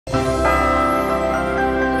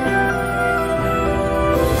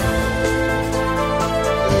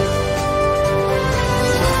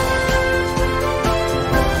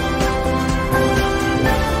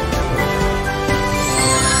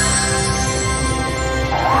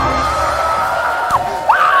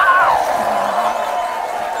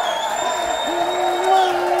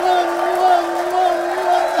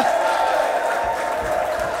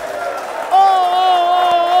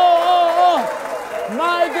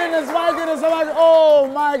goodness, my goodness,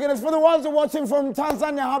 oh my goodness. For the ones who are watching from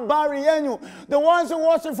Tanzania, habari yenyu. The ones who are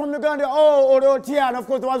watching from Uganda, oh, Orotia, and of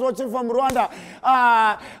course the ones watching from Rwanda,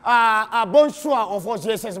 bonsoir, of course,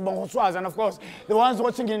 yes, bonsoir, and of course the ones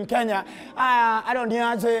watching in Kenya, I don't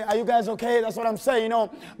know, are you guys okay? That's what I'm saying, you know.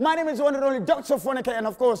 My name is one and only Dr. Foneke, and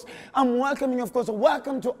of course, I'm welcoming you, of course,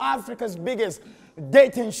 welcome to Africa's biggest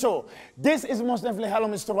dating show. This is most definitely Hello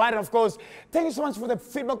Mr. Right, and of course, thank you so much for the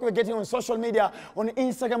feedback we're getting on social media, on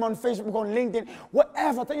Instagram, on Facebook, on LinkedIn,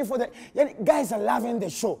 whatever. Thank you for that. Yeah, guys are loving the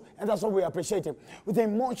show, and that's what we appreciate it. With the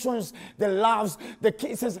emotions, the loves, the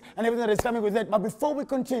kisses, and everything that is coming with it. But before we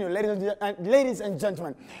continue, ladies and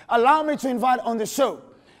gentlemen, allow me to invite on the show,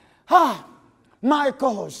 my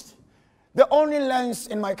co-host, the only lens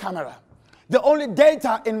in my camera, the only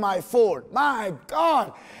data in my phone. My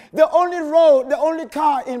God. The only road, the only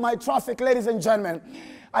car in my traffic, ladies and gentlemen.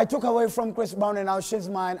 I took away from Chris Brown and now she's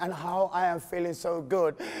mine, and how I am feeling so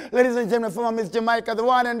good. Ladies and gentlemen, from Miss Jamaica, the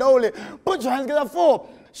one and only. Put your hands together for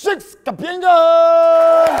Shix Kapienga.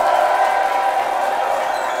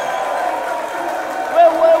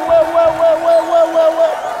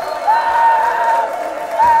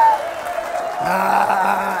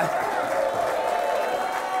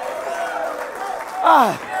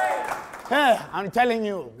 Hey, I'm telling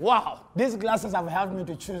you, wow, these glasses have helped me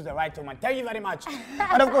to choose the right woman. Thank you very much.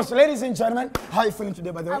 And of course, ladies and gentlemen, how are you feeling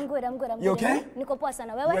today, by the way? I'm good. You okay? Niko poa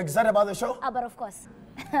sana. Wewe? You excited about the show? But of course.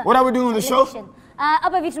 What are we doing on the show?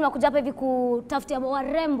 Hapa hivi tunakuja hapa hivi kutafutia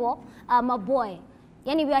warembo, maboy.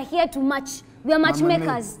 Yani we are here to match. We are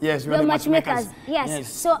matchmakers. Yes, we are matchmakers. Yes.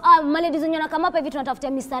 So ladies and gentlemen, kama hapa hivi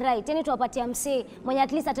tunatafutia Mr. Right. Yani tuwapatia msee mwenye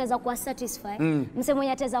at least ataweza kuwa satisfy. Msee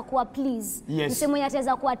mwenye ataweza kuwa please. Msee mwenye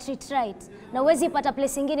ataweza kuwa treat right. Na huwezi pata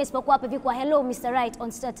place nyingine isipokuwa hapa hivi kwa Hello Mr. Right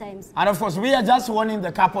on StarTimes. And of course, we are just warning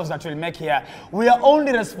the couples that will make here. We are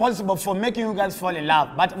only responsible for making you guys fall in love.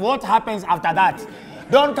 But what happens after that?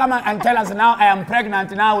 Don't come and tell us now I am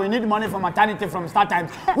pregnant, now we need money for maternity from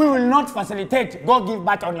StarTimes. We will not facilitate. Go give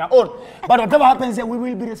birth on your own. But whatever happens here, we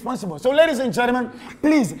will be responsible. So ladies and gentlemen,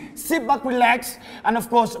 please sit back, relax, and of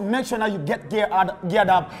course, make sure that you get geared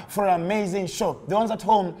up for an amazing show. The ones at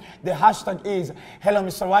home, the hashtag is Hello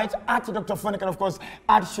Mr. White, at Dr. Foneke, and of course,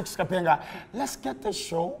 at Shix Kapenga. Let's get the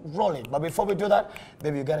show rolling. But before we do that,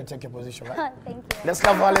 baby, you gotta take your position, right? Thank you. Let's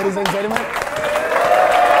clap for our ladies and gentlemen.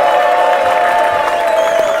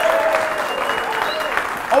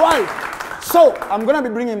 All right, so I'm gonna be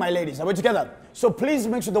bringing my ladies. Are we together? So please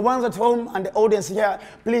make sure the ones at home and the audience here,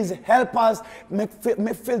 please help us make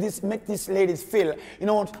these ladies feel, you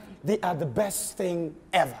know what, they are the best thing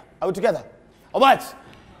ever. Are we together? All right.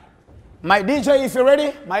 My DJ, if you're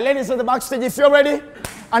ready. My ladies at the backstage, if you're ready.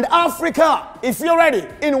 And Africa, if you're ready.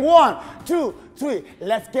 In 1, 2, 3,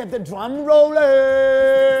 let's get the drum rolling.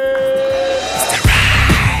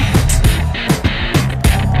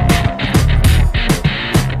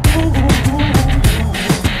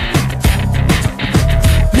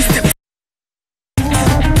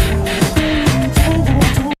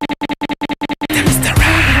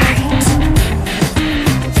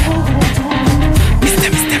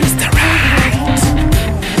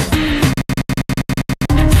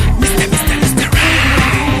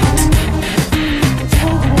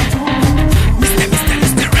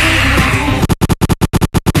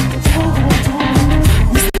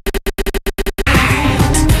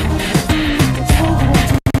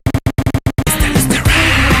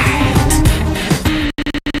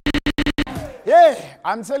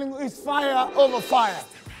 I'm telling you, it's fire over fire.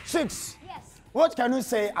 Shix, yes. What can you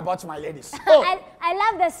say about my ladies? Oh. I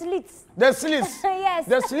love the slits. The slits? Yes.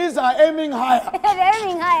 The slits are aiming higher. They're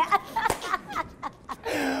aiming higher.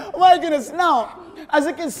 Oh my goodness. Now, as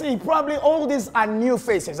you can see, probably all these are new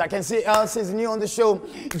faces. I can see Elsie is new on the show.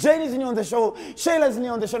 Jane is new on the show. Shayla is new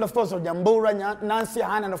on the show. Of course, Jambura, Nancy,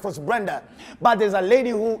 Hannah, and of course, Brenda. But there's a lady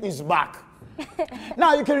who is back.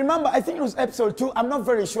 Now, you can remember, I think it was episode 2. I'm not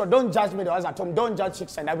very sure. Don't judge me, the ones at home. Don't judge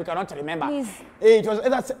Shix and I. We cannot remember. Please. It was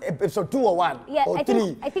either episode 2 or 1 or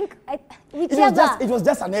 3. It was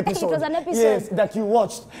just an episode. It was an episode. Yes, that you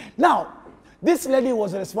watched. Now, this lady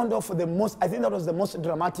was responsible for the most, I think that was the most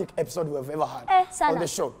dramatic episode we've ever had on the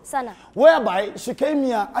show. Sana. Whereby she came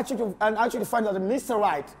here actually found out that Mr.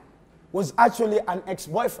 Right was actually an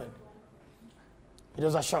ex-boyfriend. It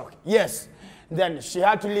was a shock. Yes. Then she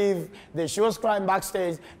had to leave. Then she was crying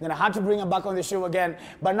backstage. Then I had to bring her back on the show again.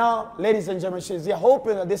 But now, ladies and gentlemen, she's here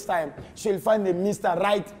hoping that this time she'll find the Mr.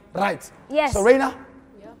 Right. Yes. So, Reina,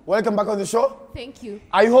 welcome back on the show. Thank you.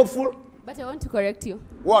 Are you hopeful? But I want to correct you.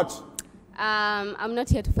 What? I'm not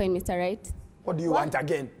here to find Mr. Right. What do you want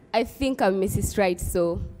again? I think I'm Mrs. Right,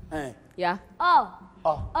 so Eh. yeah. Oh,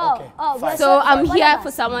 Oh, okay. Fine. So I'm here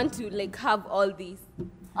for someone to like have all these.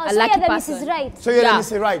 Oh, A so lucky you're the person. Mrs. Right. So you're Yeah. the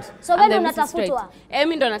Mrs. Right. So I'm when the Mrs. unatafutwa? Straight.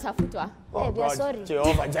 Emi ndo natafutwa. Oh, Hey, we are God. sorry.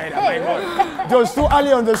 Jehovah Jireh, my God. It was too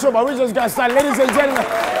early on the show, but we just got started. Ladies and gentlemen.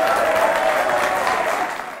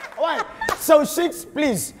 All right. So, chicks,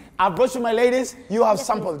 please, I've brought you my ladies. You have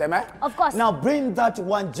sampled them, eh? Of course. Now, bring that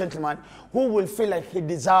one gentleman who will feel like he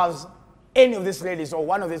deserves any of these ladies or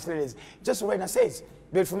one of these ladies. Just wait and say it.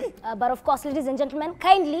 Do it for me. But of course, ladies and gentlemen,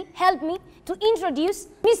 kindly help me to introduce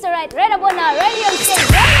Mr. Right. Right about now, ready on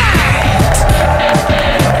stage.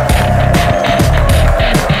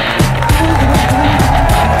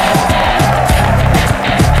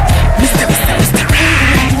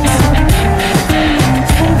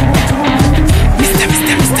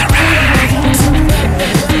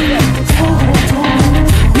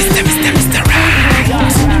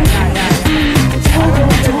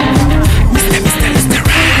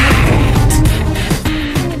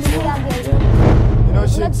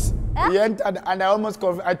 We entered and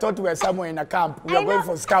I thought we were somewhere in a camp. We were going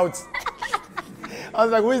for scouts. I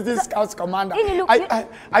was like, who is this scouts commander?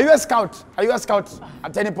 Are you a scout? Are you a scout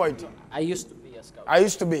at any point? I used to be a scout. I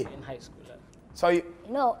used to be. In high school. So you...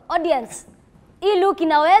 No, audience. Hii look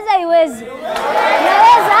inaweza iwezi.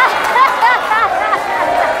 Inaweza.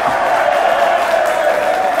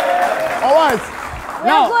 All right.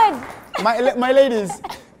 We're good. My ladies.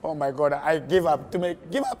 Oh my God, I give up.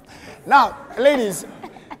 Give up. Now, ladies,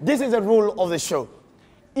 this is the rule of the show.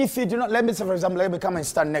 If you do not, let me say, for example, let me come and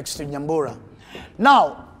stand next to Nyambura.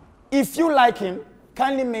 Now, if you like him,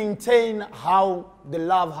 kindly maintain how the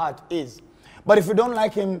love heart is. But if you don't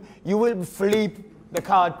like him, you will flip the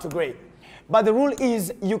card to gray. But the rule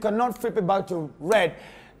is you cannot flip it back to red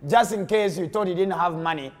just in case you thought he didn't have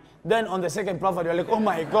money. Then on the second prophet, you're like, oh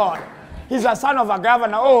my God, he's a son of a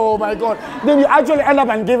governor. Oh my God. Then you actually end up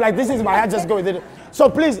and give like, this is my heart, just go with it. So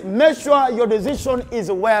please make sure your decision is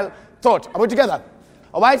well thought. Are we together?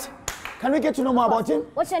 All right? Can we get to know more about him?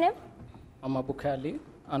 What's your name? Amabukali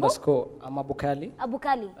underscore Amabukali.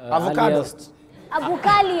 Abukali. Avocado.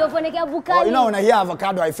 Abukali, ofoneke Abukali. Oh, you know, when I hear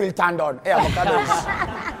avocado, I feel turned on. Hey, avocado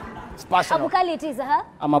is passionate. Abukali it is, huh?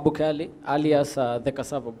 Amabukali alias the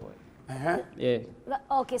cassava boy. Yeah.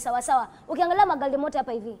 Okay, sawa sawa. Ukiangalia magalde moto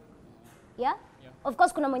hapa hivi. Yeah? Of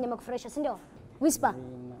course kuna mwenye makufresha, si ndio? Whisper.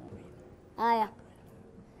 Haya.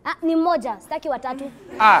 Ni mmoja, sitaki watatu.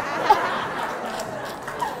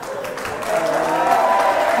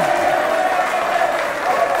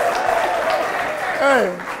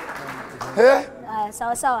 Hey. Hey.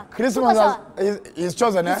 Sawa sawa. Christmas he's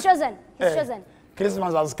chosen, eh? He's chosen. He's chosen.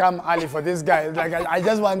 Christmas has come early for this guy. It's like, I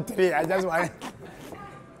just want 3. I just want...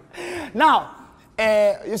 Now,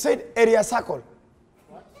 you said area circle.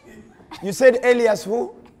 You said Elias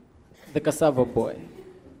who? The cassava boy.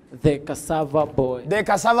 The cassava boy. The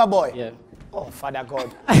cassava boy? Yeah. Oh, Father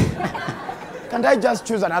God. Can't I just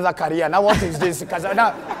choose another career? Now what is this?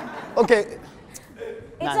 Now, okay.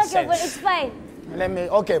 It's okay, but it's fine.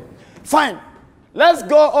 Okay, fine. Let's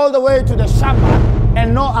go all the way to the shamba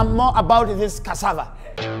and know more about this cassava.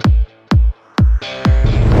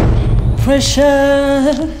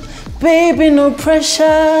 Pressure, baby, no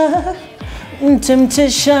pressure.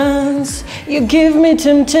 Temptations, you give me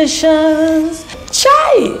temptations.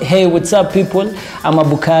 Chai! Hey, what's up, people? I'm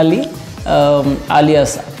Abukali,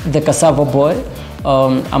 alias the cassava boy.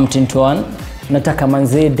 I'm 21. Nataka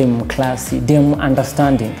manze dem classy, dem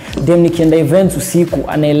understanding. Dem nikienda events usiku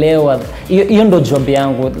anaelewa. Hiyo ndo job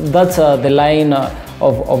yangu. That's the line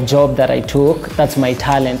of job that I took. That's my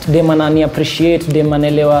talent. Dem anani appreciate, dem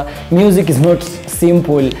anaelewa. Music is not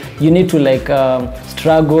simple. You need to like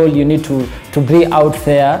struggle, you need to be out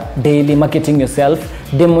there daily marketing yourself.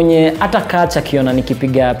 Dem mwenye hata kacha kiona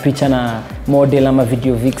nikipiga picha na model ama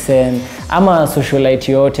video vixen ama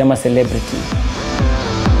socialite yote ama celebrity.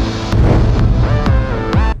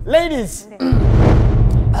 Ladies,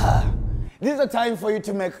 this is a time for you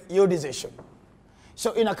to make your decision.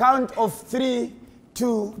 So in a count of 3,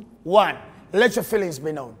 2, 1, let your feelings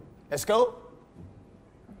be known. Let's go.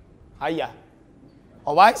 Hiya.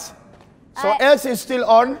 All right? So Elsie is still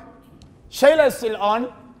on. Shayla is still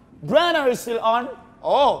on. Brenner is still on.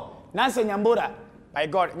 Oh, Nancy Nyambura. My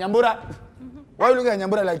God, Nyambura. Why are you looking at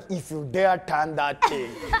Nyambura like, if you dare turn that thing,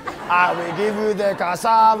 I will give you the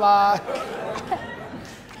cassava.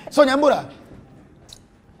 So Nyambura,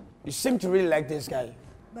 you seem to really like this guy.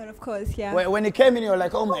 But of course, yeah. When he came in, you were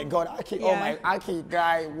like, oh my God, Aki, yeah. Oh my Aki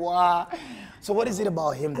guy, wow. So what is it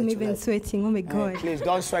about him that I'm you even like? sweating, oh my God. Please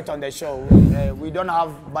don't sweat on the show. We don't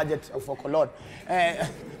have budget for cologne.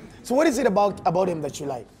 So what is it about him that you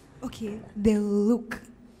like? Okay, the look.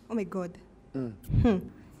 Oh my God.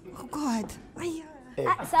 Oh God.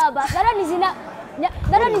 Saba. That one is enough.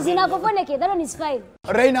 That one is fine.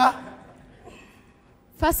 Reina?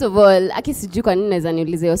 First of all, aki sijui kwa nini naweza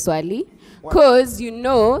niulize hiyo swali. Because you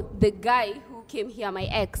know the guy who came here, my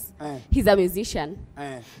ex, he's a musician.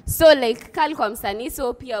 So like kali kwa msanii,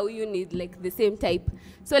 so pia huyu need like the same type.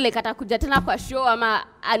 So like atakuja tena kwa show ama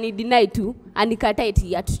anideny tu, anikata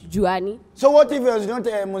eti atujuani. So what if he was not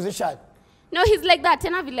a musician? No, he's like that.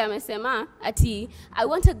 Tena vile amesema ati I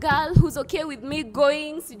want a girl who's okay with me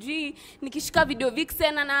going sijui nikishika video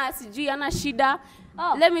vixen na sijui ana shida.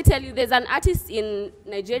 Let me tell you, there's an artist in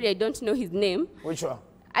Nigeria, I don't know his name. Which one?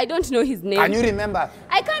 I don't know his name. Can you remember?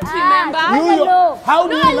 I can't remember. How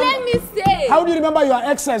do you remember? Let me say. How do you remember your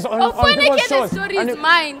exes on people's shows? The story is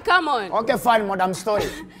mine. Come on. Okay, fine, madam story.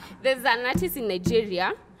 There's an artist in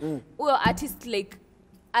Nigeria. Huyo artist like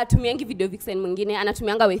atumiangi video vixen mwingine,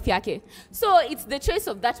 anatumianga wife yake. So it's the choice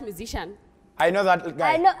of that musician. I know that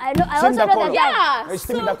guy. I know. I also know that guy. Yeah. It's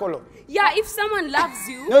Timmy Dakolo. Yeah, if someone loves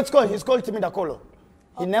you. No, he's called Timmy Dakolo.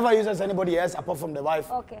 He never uses anybody else apart from the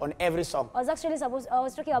wife on every song. I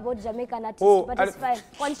was talking about Jamaican artists, but it's fine.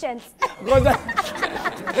 Conscience.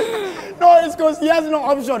 No, it's because he has no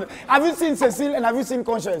option. Have you seen Cecile and have you seen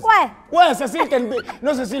Conscience? Why? Well, Cecile can be.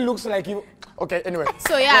 No, Cecile looks like you. Okay, anyway.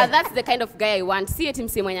 So yeah, that's the kind of guy I want. See it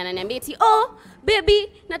mse mwenye ananiambia eti, oh,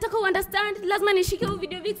 baby, nataka understand, lazima nishike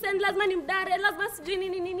video vixen, lazima nimdare, lazima sijui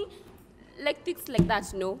nini. Like things like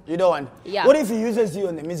that, no. You don't want? Yeah. What if he uses you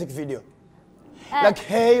in the music video? Like,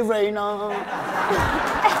 hey, Reina.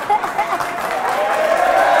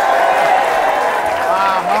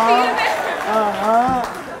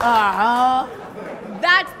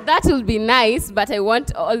 That will be nice, but I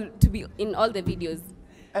want all to be in all the videos.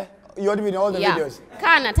 You want to be in all the videos?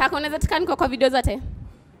 Kana, nataka unaweza tukani kwa video zote?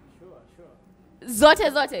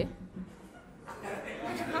 Zote.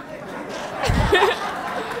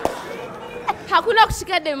 Hakuna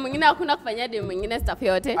kushika dem mwingine, hakuna kufanya dem mwingine stuff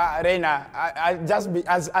yote. Reina, I just be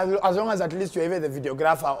as long as at least you're even the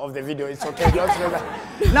videographer of the video, it's okay.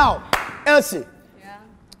 Now, Elsie,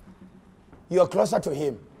 you're closer to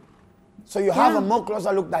him. So you have a more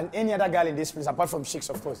closer look than any other girl in this place, apart from chicks,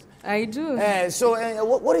 of course. I do. So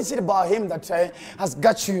what is it about him that has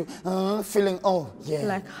got you feeling,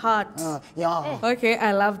 Like hot. Yeah. Okay,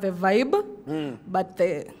 I love the vibe, but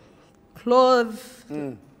the clothes,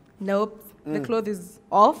 nope. The clothes is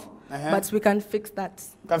off, but we can fix that.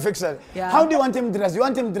 Can fix it? Yeah. How do you want him dressed? You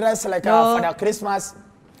want him dressed like for the Christmas?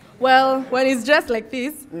 Well, when he's dressed like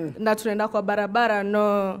this, na tunaenda kwa barabara,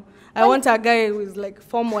 no. I want a guy who is like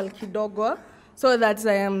formal kidogo, so that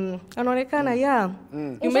anaonekana,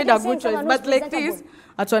 you made a good choice. But like this,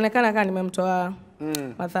 atuonekana kama nimemtoa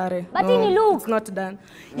Mathare. But ni look. It's not done.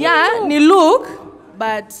 Yeah, ni look,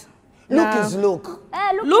 but Look is look.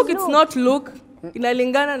 Look, it's not look.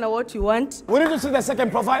 Inalingana na what you want. We need to see the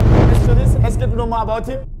second profile. Let's do this. Let's get to know more about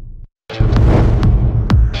him.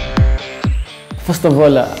 First of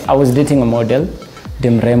all, I was dating a model,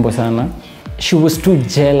 dem rembo sana. She was too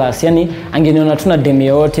jealous. Yani angeniona tuna dem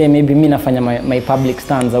yote, maybe mimi nafanya my public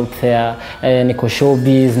stands out there, niko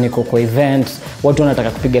showbiz, niko kwa events, watu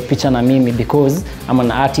wanataka kupiga picha na mimi because I'm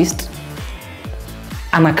an artist.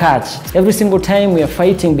 Ana catch. Every single time we are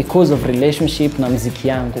fighting because of relationship na muziki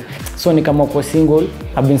yangu. So nikama kwa single,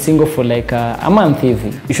 I've been single for like a month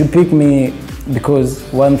hivi. You should pick me because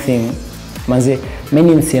one thing, manze,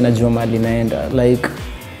 mimi nisi najua mali naenda. Like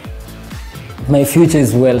my future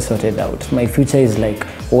is well sorted out. My future is like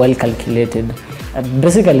well calculated.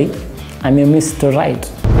 Basically, I'm a Mr. Right.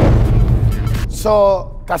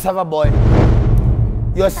 So, Cassava boy,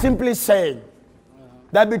 you're simply saying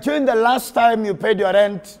that between the last time you paid your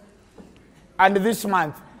rent and this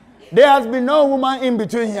month, there has been no woman in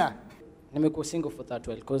between here. Nimekuwa single for that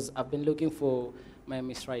while because I've been looking for my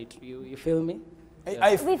Miss Right. You feel me?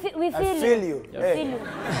 I We feel you. you. Feel you.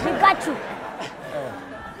 We got you.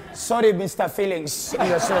 Sorry, Mr. Feelings.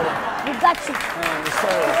 You're sorry. We got you.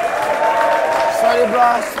 Sorry,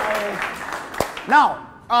 bro. Sorry. Now,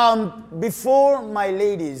 before my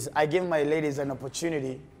ladies, I give my ladies an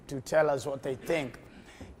opportunity to tell us what they think.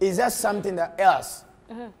 Is there something that else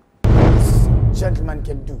this gentleman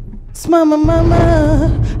can do? Mama,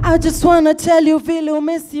 I just wanna tell you vile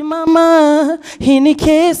umesimama. Hii ni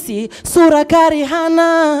kesi, sura kari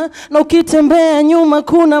hana. Na ukitembea nyuma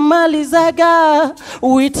kuna mali zaga.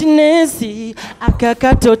 Witnessi,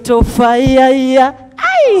 akakatoto faya.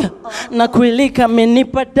 Ay, na kuilika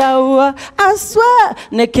menipa dawa. Aswa,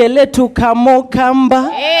 nekele tu kamo kamba.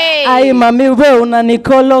 Hey. Ay, mami we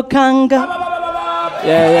unanikolo kanga.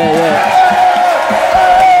 Yeah.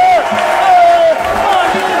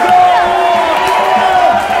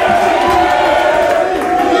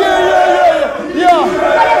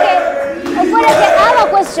 have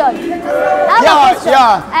a question. I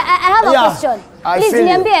have a question. Please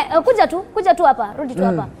niambie, kuja tu hapa, rudi tu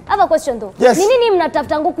hapa. I have a question though. Yes. Ni nini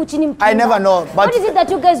mnatafuta nguo huku chini mkiimba? I never know, but what is it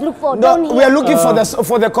that you guys look for down here? We are looking for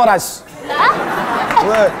the chorus.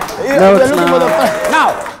 We're looking for the chorus.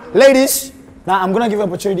 Now, ladies, now I'm going to give you an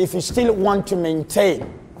opportunity if you still want to maintain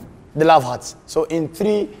the love hearts. So in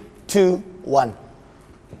 3, 2, 1.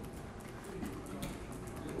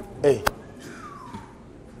 Hey.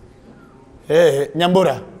 Hey,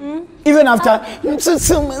 Nyambura. Even after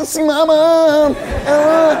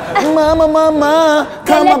mama,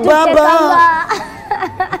 kama baba.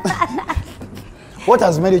 What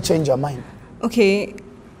has made you change your mind? Okay,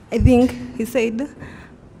 I think he said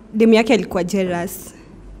demu yake alikuwa jealous.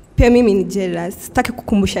 Pia mimi ni jealous. Sitaki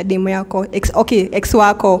kukumbusha demu yako. Ex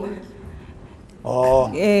wako.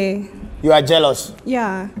 Oh. You are jealous?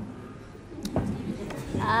 Yeah.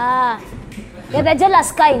 You're the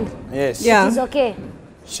jealous kind. Yes. Yeah. It's okay.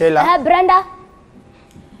 Sheila. Brenda?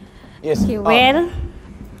 Yes. Okay, well,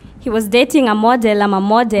 he was dating a model. I'm a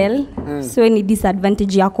model. So any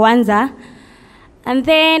disadvantage ya kwanza. And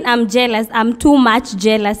then I'm jealous. I'm too much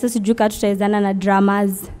jealous. Sasa sijuka tutaezana na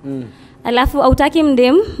dramas. Alafu autaki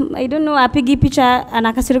mdem, I don't know, apigi picha,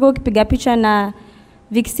 anakasirika ukipiga picha na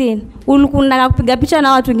Vixen. Ulikuwa kupiga picha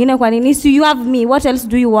na watu wengine kwa nini? So you have me. What else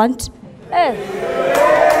do you want?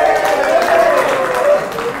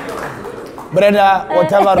 Brother,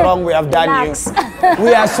 whatever wrong we have done you,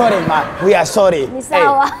 we are sorry, man. We are sorry.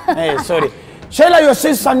 Hey, sorry. Sheila, you're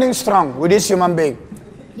still standing strong with this human being.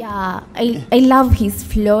 Yeah, I love his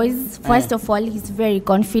flaws. First of all, he's very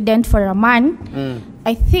confident for a man.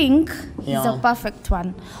 I think he's a perfect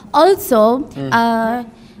one. Also,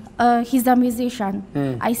 he's a musician.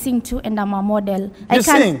 I sing too, and I'm a model. You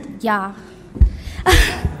sing? Yeah.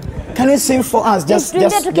 Can you sing for us? Just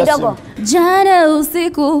kidogo. Jana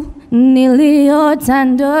usiku niliota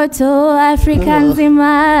ndoto Afrika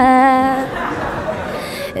nzima.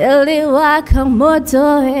 Iliwaka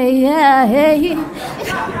moto, hey yeah, hey.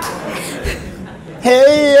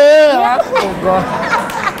 Hey yeah. Oh God.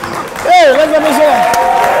 Hey, let's have a show.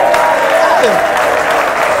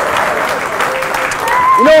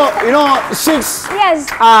 You know, Six. Yes.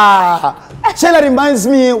 Sheila reminds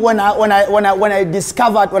me when I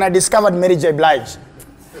discovered Mary J. Blige.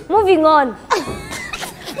 Moving on.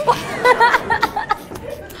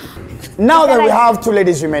 Now that we have two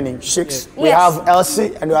ladies remaining, Shix, we have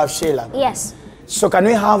Elsie and we have Sheila. Yes. So can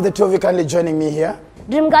we have the two of you kindly joining me here?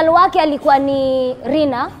 Dream girl wake alikuwa ni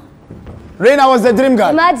Rina. Rina was the dream girl.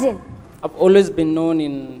 Imagine. I've always been known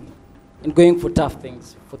in going for tough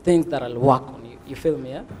things, for things that I'll work on. You feel me?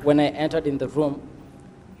 Yeah? When I entered in the room,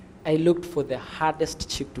 I looked for the hardest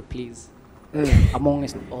chick to please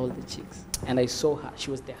amongst all the chicks. And I saw her.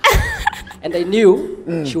 She was the hardest. And I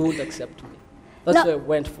knew she would accept me. That's why I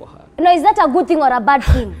went for her. No, is that a good thing or a bad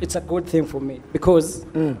thing? It's a good thing for me because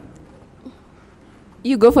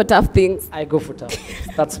you go for tough things. I go for tough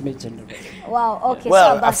things. That's me generally. Wow, okay.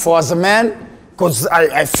 Well, for as a man, because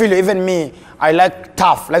I feel even me, I like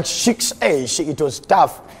tough. Like Shix, it was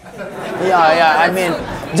tough. Yeah, I mean,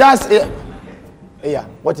 just... Yeah,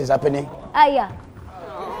 what is happening? Yeah.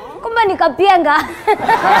 Kumba nikapienga.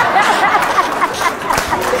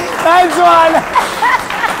 Nice one.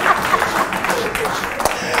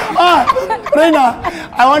 Rina,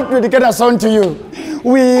 I want to dedicate a song to you.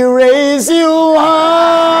 We raise you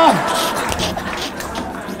up.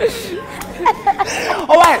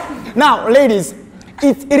 All right, now, ladies,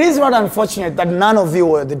 it is rather unfortunate that none of you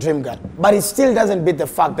were the dream girl, but it still doesn't beat the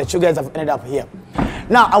fact that you guys have ended up here.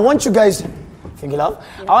 Now, I want you guys... Thank you, love.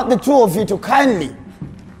 I want the two of you to kindly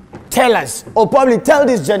tell us, or probably tell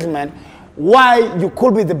this gentleman, why you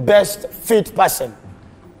could be the best fit person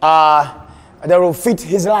that will fit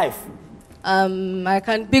his life. I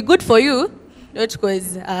can be good for you, not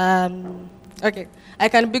because, okay, I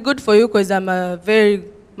can be good for you because I'm a very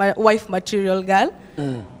wife material girl.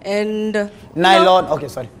 And... Nylon, okay,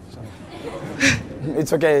 sorry.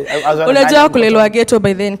 It's okay. Unajua kulelewa ghetto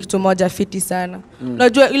by then kitu moja fiti sana.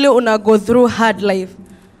 Unajua ile una go through hard life.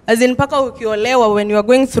 As in paka ukiolewa when you are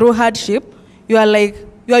going through hardship, you are like,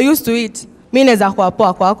 you are used to it. Mimi naweza kuwa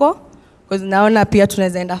poa kwako because naona pia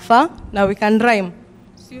tunaweza enda far. Now we can rhyme.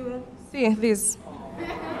 See this.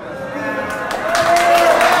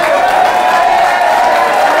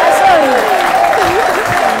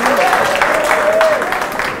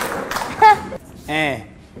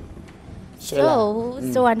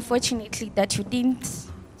 So unfortunately that you didn't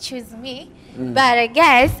choose me, but I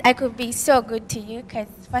guess I could be so good to you because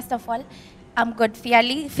first of all, I'm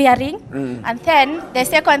God-fearing, and then the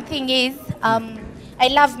second thing is I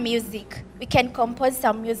love music. we can compose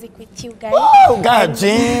some music with you guys. Oh, God, Jim.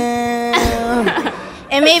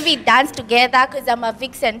 And maybe dance together, because I'm a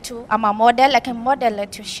vixen too. I'm a model, I can model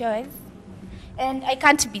at your shows. And I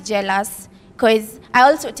can't be jealous, because I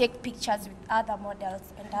also take pictures with other models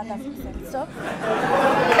and other vixens. So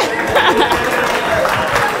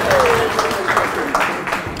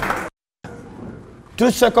 2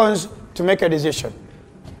 seconds to make a decision.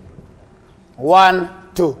 1,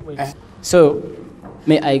 2. So,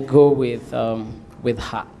 may I go with her? With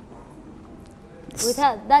her,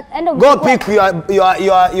 that end of Go pick your Mrs.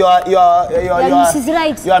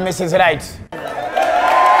 Right. You are Mrs. Right.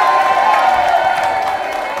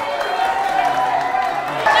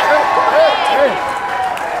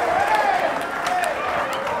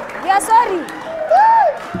 Yeah, sorry.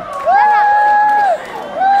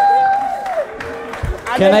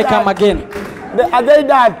 Can I come again? Are they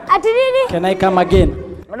that? Can I come again?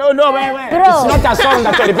 No, wait. Bro. It's not a song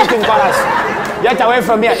that you're repeating chorus. Get away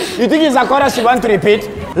from here. You think it's a chorus you want to repeat?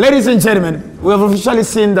 Ladies and gentlemen, we have officially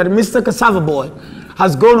seen that Mr. Cassava Boy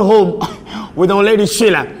has gone home with our lady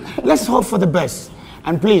Sheila. Let's hope for the best.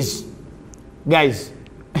 And please, guys,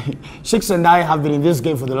 Shix and I have been in this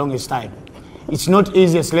game for the longest time. It's not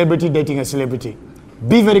easy a celebrity dating a celebrity.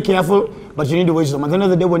 Be very careful, but you need to wisdom. At the end of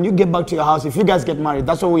the day, when you get back to your house, if you guys get married,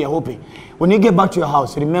 that's what we are hoping. When you get back to your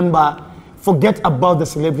house, remember, forget about the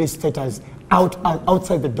celebrity status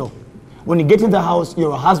outside the door. When you get in the house,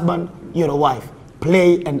 you're a husband, you're a wife.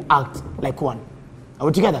 Play and act like one. Are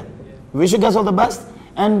we together? We wish you guys all the best.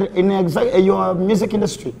 And in your music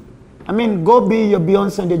industry, I mean, go be your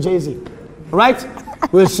Beyonce and your Jay-Z. Right?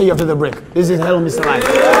 We'll see you after the break. This is Hello, Mr. Life.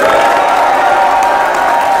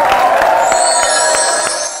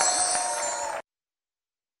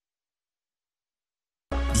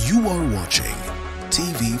 You are watching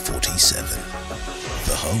TV47,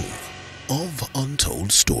 the home of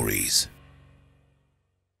untold stories.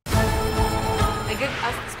 I get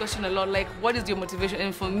asked this question a lot, like, what is your motivation?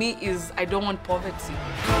 And for me is, I don't want poverty.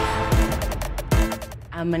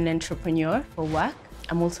 I'm an entrepreneur for work.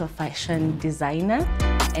 I'm also a fashion designer,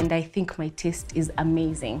 and I think my taste is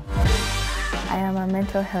amazing. I am a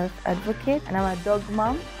mental health advocate, and I'm a dog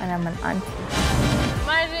mom, and I'm an auntie.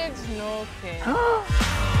 Marriage, no care.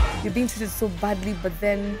 You're being treated so badly, but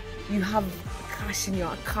then you have cash in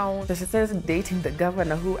your account. So she started dating the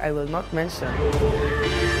governor, who I will not mention.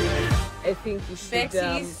 I think we should,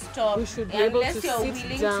 Betty, stop. We should be able to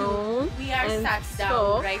sit down. We are sat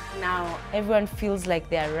down right now. Everyone feels like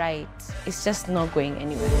they're right. It's just not going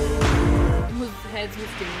anywhere. Who's heads, who's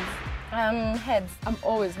tails? Heads. I'm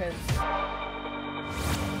always heads.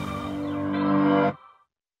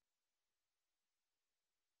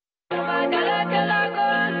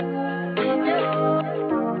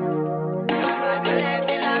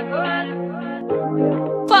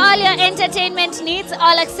 For all your entertainment needs,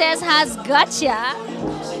 All Access has gotcha.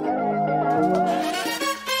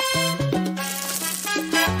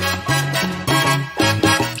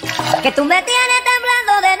 Que tú me tienes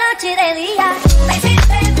temblando de noche y de día.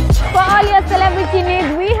 For all your celebrity needs,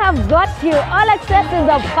 we have got you. All Access is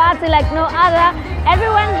a party like no other. Every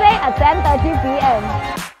Wednesday at 10:30 p.m.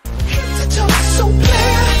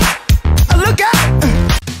 Look out!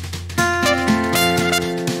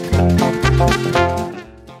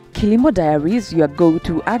 Kilimo Diaries, your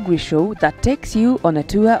go-to agri show that takes you on a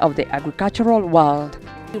tour of the agricultural world.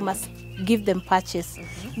 You must give them patches.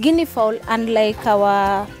 Guinea fowl, unlike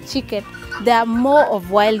our chicken, they are more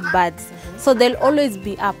of wild birds, so they'll always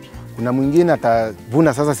be up. Kuna mwingine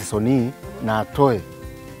atavuna sasa sesoni na atoe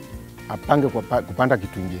apange kupanda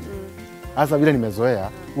kitu kingine. Sasa vile nimezoea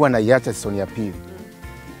huwa naiacha sesoni ya pili.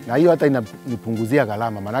 Na hiyo hata inanipunguzia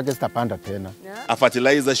gharama, manake sitapanda tena. A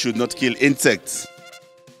fertilizer should not kill insects.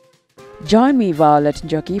 Join me, Violet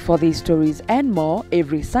Njoki, for these stories and more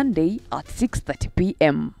every Sunday at 6:30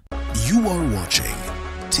 p.m. You are watching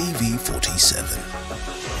TV47,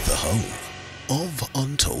 the home of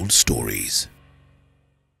untold stories.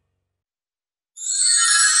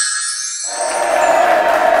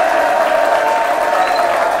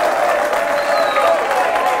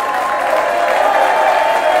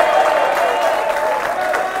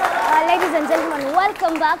 Ladies and gentlemen,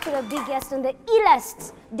 welcome back to the biggest and the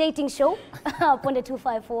illest dating show Ponde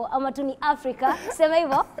 254 Amatuni Africa. Sema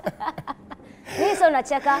hivyo. Thank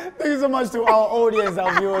you so much to our audience,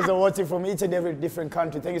 our viewers are watching from each and every different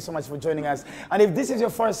country. Thank you so much for joining us. And if this is your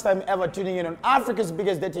first time ever tuning in on Africa's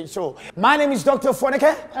biggest dating show, my name is Dr.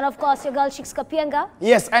 Foneke. And of course, your girl Shix Kapienga.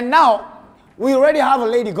 Yes, and now we already have a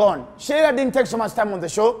lady gone. Sheila didn't take so much time on the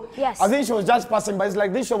show. Yes. I think she was just passing by. It's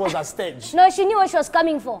like this show was a stage. No, she knew what she was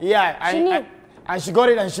coming for. Yeah, she knew. And she got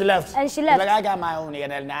it and she left. And she left. Like, I got my own.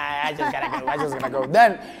 Nah, I just gotta go. I just gotta go.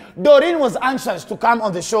 Then Doreen was anxious to come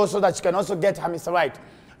on the show so that she can also get her Mr. Right.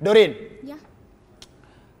 Doreen. Yeah.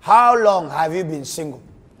 How long have you been single?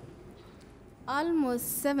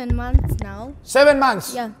 Almost 7 months now. 7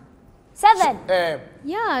 months? Yeah. 7?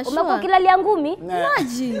 Yeah, sure. Umekuwa ukilalia ngumi?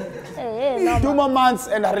 Imagine. 2 more months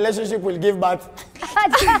and a relationship will give birth.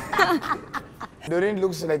 Doreen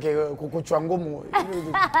looks like a kukuchwa ngumu.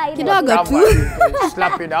 Kidogo tu.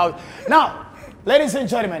 Slap it out. Now, ladies and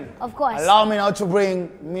gentlemen, of course, allow me now to bring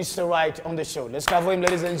Mr. Right on the show. Let's clap for him,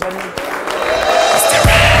 ladies and gentlemen.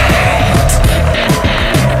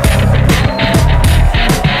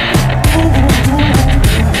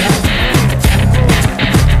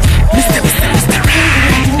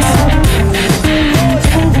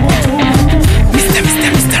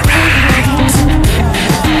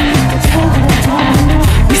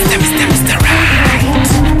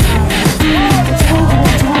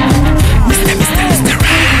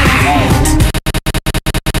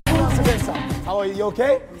 You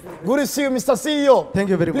okay? Good to see you, Mr. CEO. Thank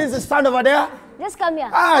you very much. Please stand over there. Just come here.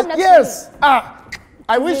 Ah, yes.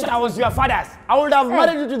 I wish I was your father. I would have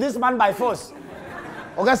married you to this man by force.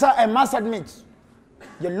 Okay, sir, I must admit,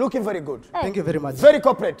 you're looking very good. Thank you very much. Very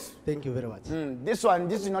corporate. Thank you very much. This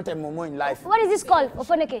is not a momo in life. What is this called?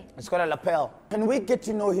 Ofoneke? It's called a lapel. Can we get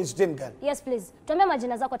to know his dream girl? Yes, please. Tuambie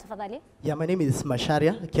majina zako tafadhali. Yeah, my name is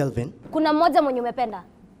Masharia Kelvin. Kuna mmoja mwenye umependa.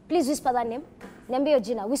 Please whisper that name. Niambie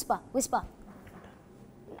jina. Whisper.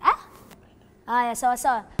 Aya, sawa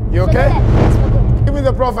sawa. You okay? Give me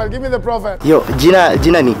the profile. Give me the profile. Yo,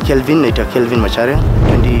 jina ni Kelvin, naitwa Kelvin Macharia,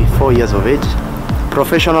 24 years of age.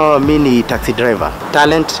 Professional, mi ni taxi driver.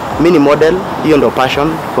 Talent, mi ni model, hiyo ndo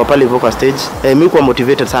passion kwa pale hivyo kwa stage. Mi kuwa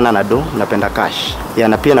motivated sana na do, napenda cash. Ya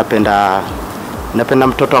na pia napenda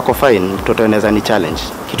mtoto wako fine, mtoto anaweza ni challenge.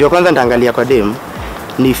 Kitu ya kwanza nitaangalia kwa dem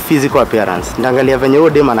ni physical appearance. Nitaangalia venye huyo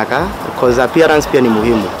dem anakaa, cause appearance pia ni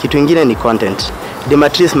muhimu. Kitu kingine ni content.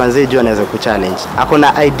 Dematrice manze juu anaweza kuchallenge. Ako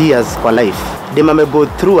na ideas kwa life. Dem go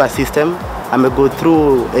through a system, go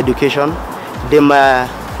through education. Dem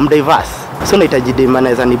mdiverse. So nahitaji dem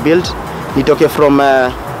anaweza ni build. Nitoke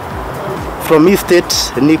from his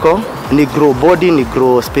state ni grow body, ni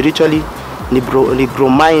grow spiritually, ni grow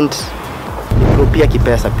mind, ni grow pia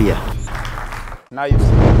kipesa pia. Now you've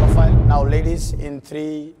seen the profile. Now ladies, in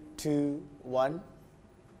 3, 2, 1.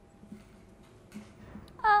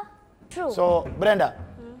 True. So, Brenda,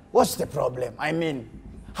 what's the problem? I mean,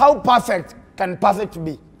 how perfect can perfect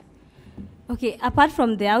be? Okay, apart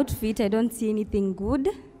from the outfit, I don't see anything good.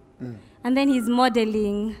 And then he's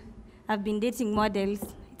modeling. I've been dating models.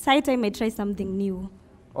 It's high time I try something new.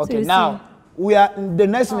 Okay, so now, the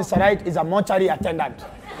next Mr. Right is a mortuary attendant.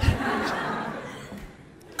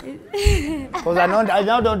 Because I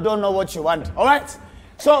now don't know what you want. All right?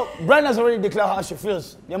 So, Brenda's already declared how she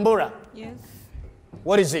feels. Nyambura? Yes.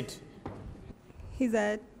 What is it? He's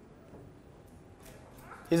a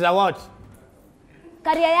what?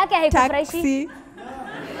 Career yake haikufurahishi. Taxi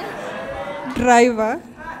driver.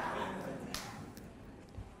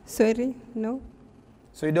 Sorry, no.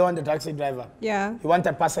 So you don't want a taxi driver? Yeah. You want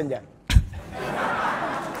a passenger?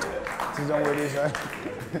 She's on with this, right?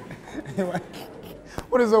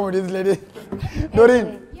 What is wrong with this lady?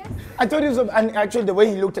 Doreen, yes. I told you so, and actually the way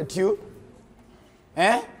he looked at you,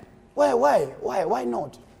 Why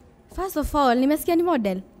not? First of all, nimesikia ni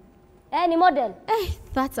model. Ni model.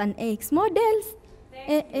 That's an ex. Models.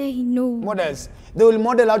 No. Models. They will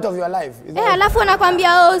model out of your life. Alafu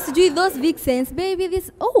wanakwambia sijui those vixens, baby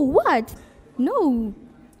this. Oh, what? No.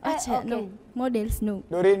 Okay. No. Models, no.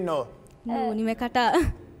 Doreen, no. No,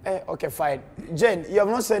 nimekataa. Okay, fine. Jen, you have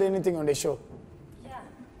not said anything on the show.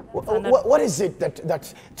 What is it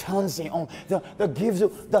that turns you on, that gives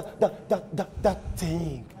you that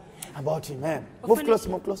thing about him, man? Move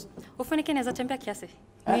close. Ufunike naweza tembea kiasi.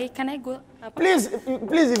 Can I go up? Please,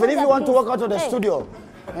 even if you want to walk out of the studio,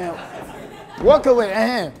 walk away.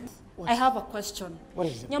 I have a question. What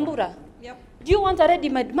is it? Nyambura, do you want a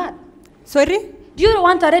ready-made man? Sorry? Do you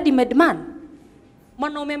want a ready-made man?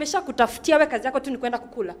 Mwanaume amesha kutafutia wewe kazi yako tu ni kwenda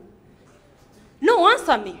kukula. No,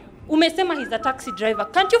 answer me. Umesema he's a taxi driver.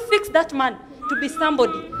 Can't you fix that man to be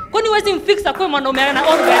somebody? Kwani huwezi mfix akwe mwanaume ana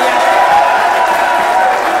own gari yake?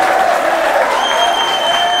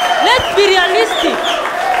 Let's be realistic.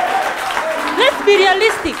 Let's be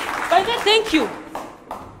realistic. By the way, thank you.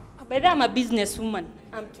 By the way, I'm a businesswoman.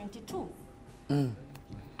 I'm 22.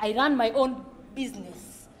 I run my own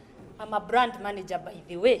business. I'm a brand manager, by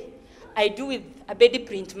the way. I do with Abedi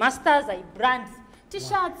Print Masters, I brand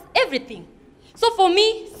t-shirts, everything. So for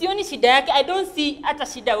me, sioni shida yake. I don't see hata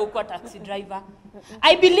shida huko taxi driver.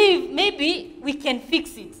 I believe maybe we can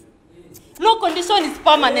fix it. No condition is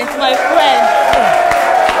permanent, my friend.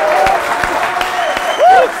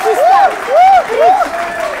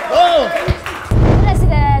 Let's see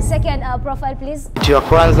the second profile, please. Kitu ya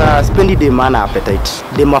kwanza, spendi dem ana appetite.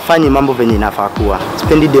 Dem afanye mambo venye inafaa kuwa.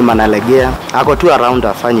 Spendi dem analegea. Ako tu around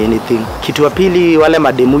afanye anything. Kitu ya pili, wale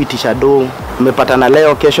mademu itisha do. Umepatana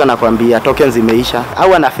leo, kesho nakwambia tokens zimeisha.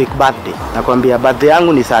 Au ana fake birthday. Nakwambia birthday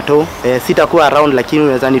yangu ni saa to. Sitakuwa around lakini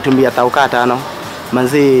unaweza nitumia 5,000.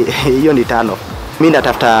 Manzi hiyo ni 5. Mimi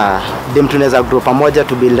natafuta dem tunaweza grow pamoja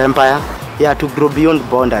to build empire. Yeah, to grow beyond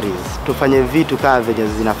boundaries. Tufanye vitu kama venye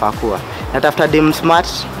zinafaa kuwa. Natafuta dem smart,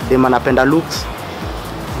 dem anapenda looks,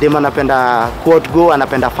 dem anapenda quote go,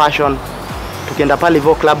 anapenda fashion. Tukienda pale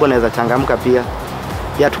hivyo club anaweza changamka pia.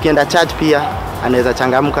 Yeah, tukienda church pia anaweza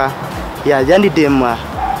changamka. Yeah, yani dem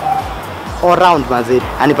all round mazee.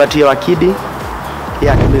 Anipatie wakidi.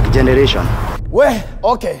 Yeah, to make generation. Well,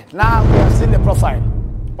 okay. Now we have seen the profile.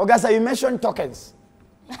 Ogasa, you mentioned tokens.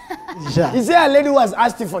 Yeah. Is there a lady who has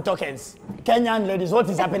asked you for tokens? Kenyan ladies, what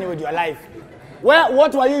is happening with your life?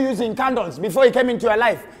 What were you using candles before you came into your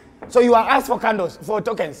life? So you are asked for candles, for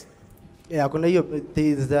tokens? Yeah, there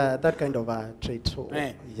is that kind of a trait. So,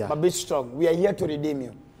 yeah. But be strong. We are here to redeem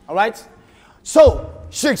you. All right? So,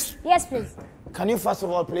 Shix. Yes, please. Can you first of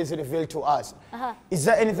all please reveal to us, is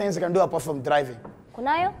there anything you can do apart from driving?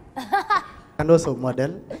 Kunayo? And also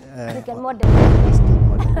model. You can model.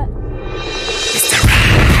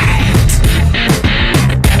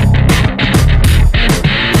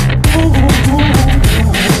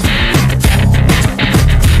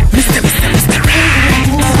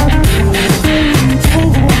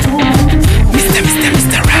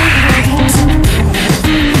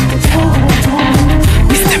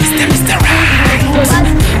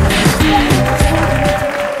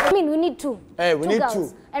 I mean, we need two. Hey, we need girls.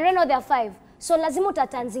 two. And right now there are 5. So lazima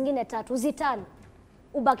utatan zingine 3. Uzitan.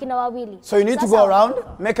 Ubaki na wawili. So you need to go around,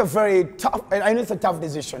 make a very tough, and I know it's a tough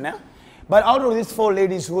decision, yeah? But out of these 5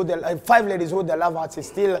 ladies who their love hearts is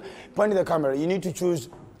still pointing the camera, you need to choose,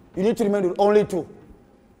 you need to remain with only 2.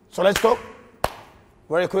 So let's go.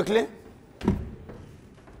 Very quickly.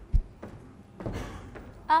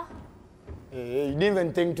 Hey, you didn't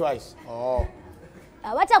even think twice. Oh.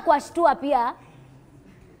 Wacha kuashtua pia.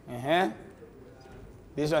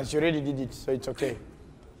 This one, she already did it, so it's okay.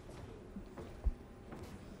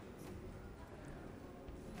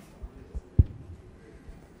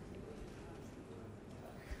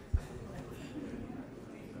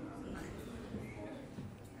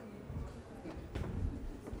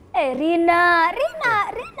 Hey, Rina.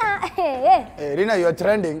 Hey, Rina, you're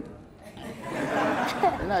trending.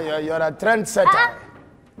 Rina, you're a trendsetter.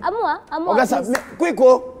 Amua. Ogasa, quick.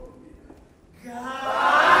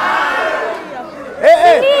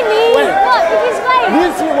 Hey. It is fine.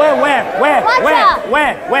 This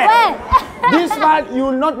where? This one, you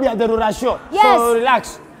will not be at the Rura show. Yes. So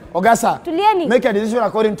relax. Ogasa, Tulieni. Make a decision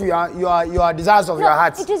according to your desires of your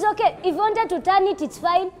heart. It is okay. If you wanted to turn it, it's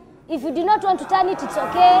fine. If you do not want to turn it, it's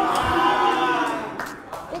okay.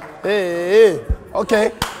 Hey.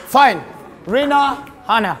 Okay, fine. Rina,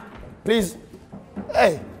 Hannah, please.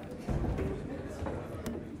 Hey.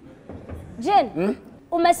 Jane,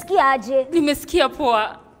 umesikia aje? Nimesikia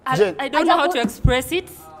poa. Jane. I don't know how to express it.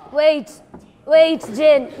 Wait,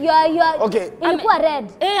 Jane. You are. Okay. Ilikuwa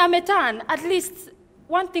red. I'm a tan. At least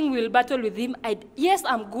one thing we'll battle with him. Yes,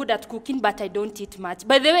 I'm good at cooking, but I don't eat much.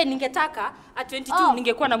 By the way, ningetaka at 22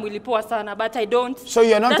 ningekuwa na mwili poa sana, but I don't. So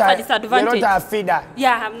you're not That's a disadvantage. You're not a feeder.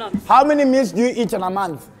 Yeah, I'm not. How many meals do you eat in a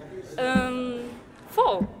month?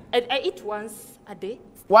 4. I eat once a day.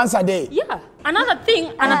 Once a day? Yeah. Another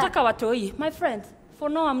thing, anataka watoi. My friend, for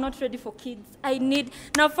now I'm not ready for kids. I need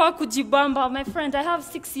nafaa kujibamba. My friend, I have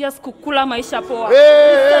 6 years kukula maisha poa.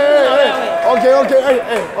 Okay.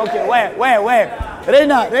 Where?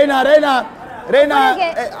 Reina.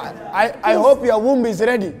 I hope your womb is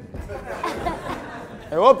ready.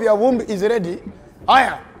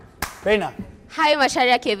 Aya, Reina. Hi,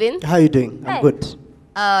 Masharia Kevin. How are you doing? I'm good.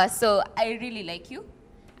 So I really like you.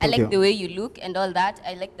 I Thank like you. the way you look and all that.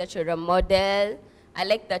 I like that you're a model. I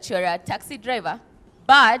like that you're a taxi driver.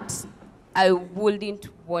 But I wouldn't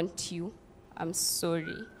want you. I'm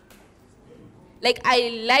sorry. Like, I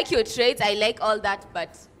like your traits. I like all that,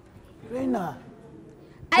 but... Reina.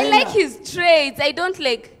 I like his traits. I don't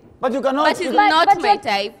like... But you cannot... But he's not my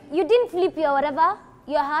type. You didn't flip your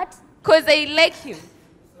heart? Because I like him.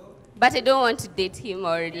 But I don't want to date him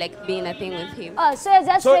or like be in a thing with him. Oh, so you're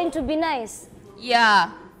just trying to be nice? Yeah.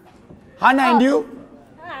 Hannah and you?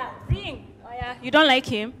 Ring. Oh, yeah. You don't like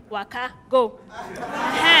him? Waka, go. You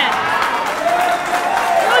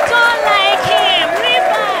don't like him.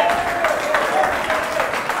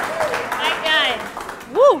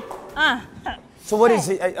 So what is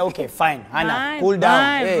it? Okay, fine. Hannah, cool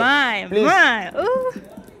down. Please.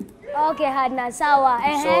 Okay, Hannah, sawa.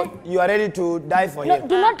 So you are ready to die for him?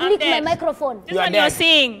 Do not lick my microphone. You are dead. You're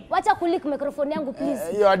saying. Wacha kulick microphone yangu, please.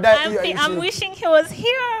 You are dead. I'm wishing he was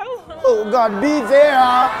here. Oh God, be there.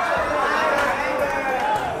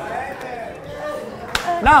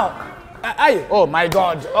 Now, oh my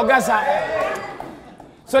God, Augusta.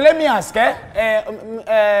 So let me ask,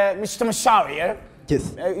 Mr. Mashari, yes.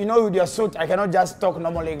 You know, with your suit, I cannot just talk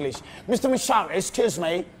normal English. Mr. Mashari, excuse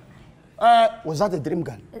me. Was that a dream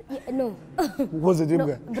girl? No. Who was a dream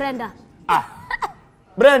girl? Brenda.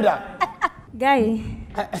 Brenda. Guy.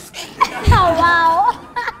 Oh, wow.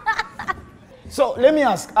 So let me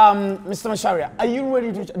ask, Mr. Masharia, are you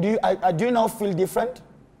ready to, do you now feel different?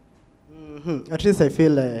 At least I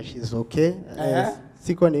feel she's okay.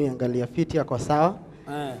 Sikuwa niangalia fiti yako sawa.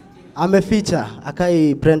 Ameficha,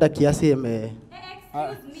 akai Brenda kiasi ame.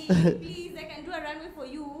 Excuse me, please, I can do a runway for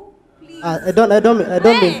you. Please. I don't mean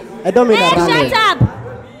a runway. Shut up.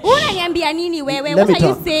 Unaniambia nini wewe? What are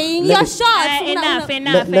you saying? You're short. Enough.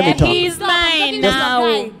 Let me talk. He's mine now.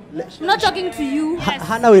 I'm not talking to you.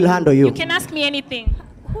 Hannah will handle you. You can ask me anything.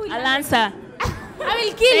 I'll answer. I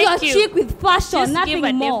will kill your chick with passion, Just nothing give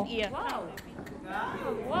a more. deaf ear.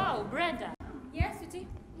 Wow, Brenda. Yes, sweetie.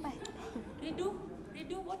 Redo,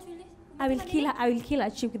 what will it? I will kill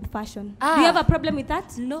a chick with passion. Ah. Do you have a problem with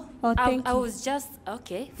that? No. Oh, thank I you. was just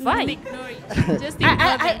okay. Fine. Ignore it. Just ignore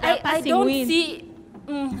I don't win. see.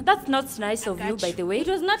 That's not nice of you, by the way. It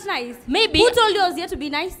was not nice. Maybe. Who told you I was here to be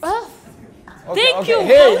nice? Thank you.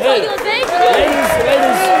 Hey. Ladies.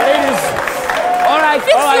 All right.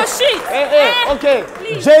 Fix your shit. Hey, okay.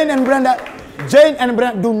 Please. Jane and Brenda,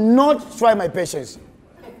 do not try my patience.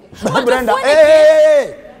 Brenda,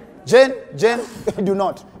 hey. Jane, do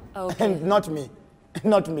not. Okay. And not me.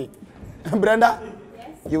 Brenda, yes.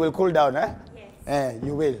 You will cool down, eh? Yes.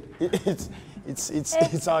 You will.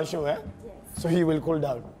 It's our show, eh? Yes. So you will cool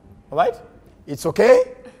down. All right? It's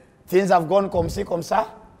okay. Things have gone comme ci, comme ça.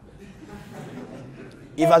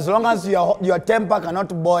 If as long as your temper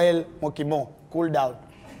cannot boil mokimo, cool down.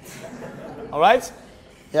 All right?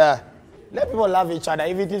 Yeah. Let people love each other.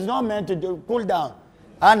 If it is not meant to do, cool down.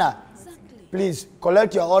 Anna, please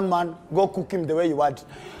collect your own man. Go cook him the way you want.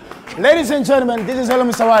 Ladies and gentlemen, this is Hello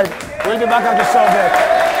Mr. White. We'll be back at the show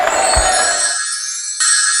back.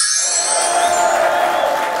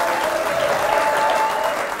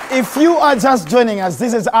 If you are just joining us,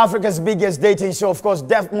 this is Africa's biggest dating show, of course,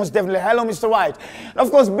 most definitely Hello Mr. White. And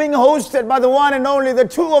of course, being hosted by the one and only, the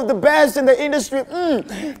two of the best in the industry,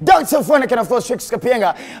 Dr. Funek and of course, Shix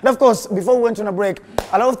Kapienga. And of course, before we went on a break,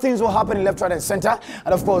 a lot of things were happening left, right, and center.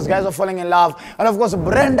 And of course, guys are falling in love. And of course,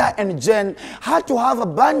 Brenda and Jen had to have a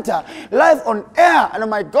banter live on air. And oh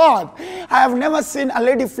my God, I have never seen a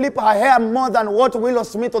lady flip her hair more than what Willow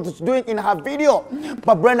Smith was doing in her video.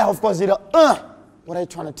 But Brenda, of course, did a, what are you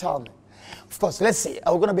trying to tell me? Of course, let's see.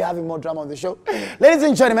 Are we going to be having more drama on the show? Ladies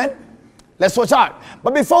and gentlemen, let's watch out.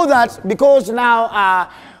 But before that, because now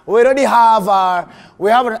we already have,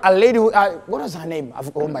 we have a lady who, what was her name?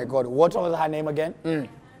 Oh my God, what was her name again?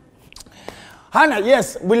 Hannah,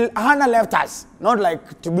 yes. Hannah left us, not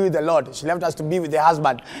like to be with the Lord. She left us to be with her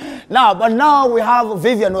husband. But now we have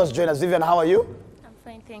Vivian who has joined us. Vivian, how are you? I'm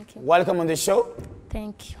fine, thank you. Welcome on the show.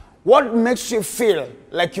 Thank you. What makes you feel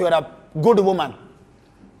like you're a good woman?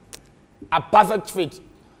 A perfect fit.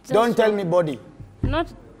 Don't tell me body. Not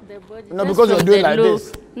the body. No, because you're doing like look.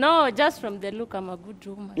 this. No, just from the look, I'm a good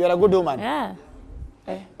woman. You're a good woman? Yeah.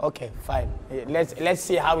 Okay, fine. Let's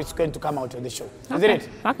see how it's going to come out of the show. Okay. Isn't it?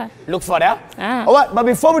 Okay. Look for that. Ah. All right, but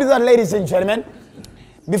before we do that, ladies and gentlemen,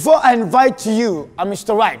 before I invite to you,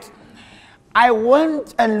 Mr. Wright, I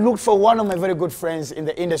went and looked for one of my very good friends in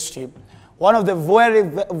the industry, one of the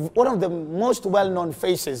most well-known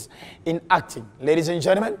faces in acting. Ladies and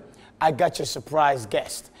gentlemen, I got your surprise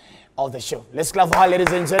guest of the show. Let's clap for her,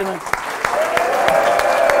 ladies and gentlemen. Come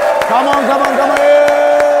on. Come here.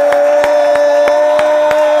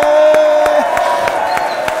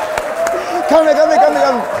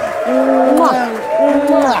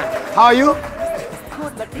 How are you?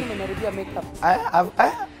 Good, but you know, makeup.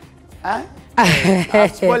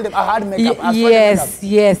 I've spoiled them. I had makeup.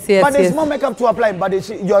 Yes. But there's more makeup to apply, but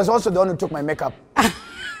you're also the one who took my makeup.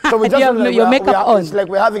 So we just you have your makeup on. It's like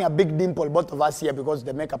we're having a big dimple, both of us here, because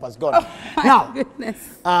the makeup has gone. Now,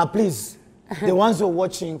 please, the ones who are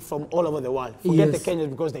watching from all over the world, forget the Kenyans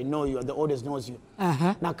because they know you and the audience knows you.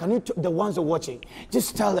 Now, can you, the ones who are watching,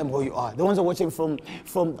 just tell them who you are. The ones who are watching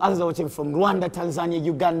others are watching from Rwanda, Tanzania,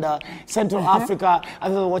 Uganda, Central Africa,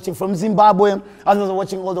 others are watching from Zimbabwe, others are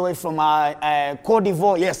watching all the way from Cote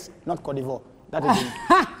d'Ivoire. Yes, not Cote d'Ivoire. That is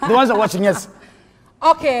the ones who are watching, yes.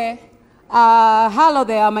 Okay. Hello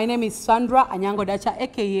there. My name is Sandra Anyango Dacha,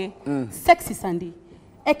 aka Sexy Sandy,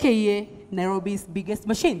 aka Nairobi's biggest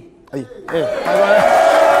machine. Hey.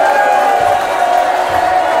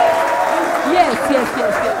 Yes.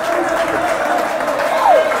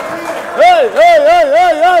 Hey,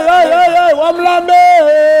 Wamlambe!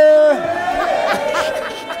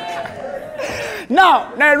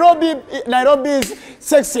 Now, Nairobi's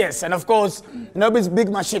sexiest, and of course, Nairobi's big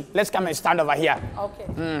machine. Let's come and stand over here.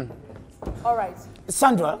 Okay. All right.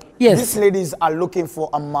 Sandra, yes. These ladies are looking for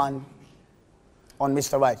a man on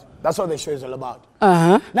Mr. Right. That's what the show is all about.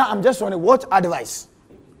 Uh-huh. Now, I'm just wondering, what advice?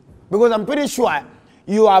 Because I'm pretty sure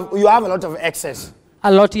you have a lot of exes.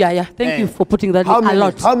 A lot, yeah. Thank you for putting that in. A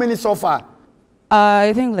lot. How many so far?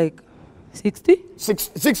 I think like 60.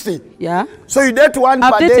 60? Yeah. So you date one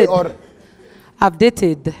per day or? I've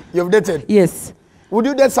dated. You've dated? Yes. Would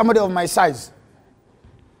you date somebody of my size?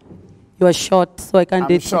 You are short, so I can't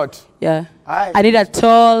date. I'm short. Yeah. I need a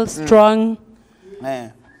tall, strong,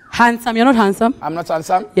 handsome. You're not handsome? I'm not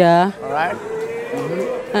handsome? Yeah. All right.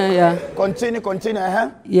 Yeah. Continue.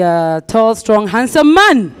 Yeah, tall, strong, handsome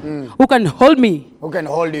man who can hold me. Who can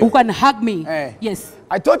hold you? Who can hug me. Yes.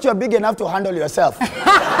 I thought you were big enough to handle yourself.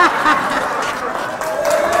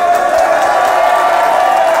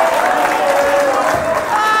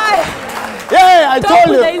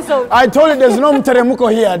 I told you there's no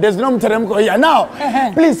mteremuko here. There's no mteremuko here. Now,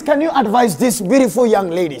 please, can you advise these beautiful young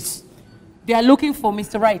ladies? They are looking for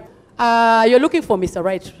Mr. Right. You're looking for Mr.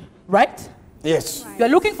 Right, right? Yes. You're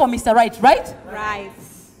looking for Mr. Right, right? Right.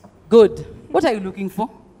 Good. What are you looking for?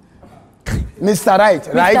 Mr. Right,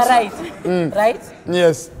 right? Mr. Right, right?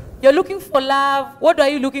 Yes. You're looking for love. What are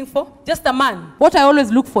you looking for? Just a man. What I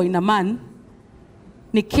always look for in a man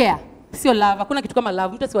ni care. Sio love. Hakuna kitu kama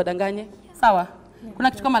love. Mtu asiwadanganye. Sawa?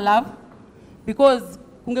 Kuna kitu kama love. Because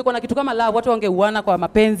kungekuwa na kitu kama love, watu wangeuana kwa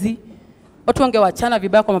mapenzi. Watu wangewachana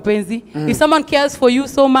vibaya kwa mapenzi. If someone cares for you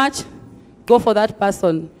so much, go for that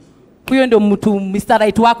person. Huyo ndio mtu Mr.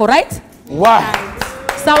 Right wako, right? Wow.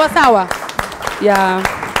 Sawa. Yeah.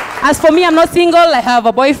 As for me, I'm not single. I have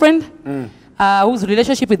a boyfriend whose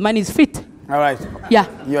relationship with mine is fit. All right. Yeah.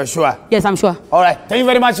 You're sure? Yes, I'm sure. All right. Thank you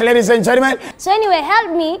very much, ladies and gentlemen. So anyway,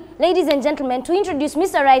 help me, ladies and gentlemen, to introduce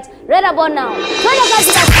Mr. Right right about now.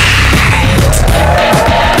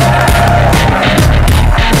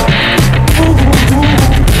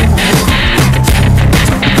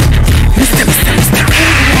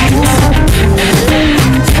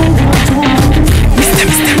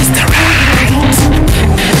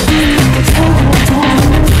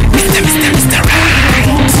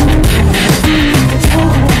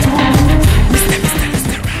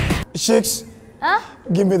 Shakes,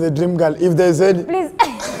 give me the dream girl, if there's any. Please.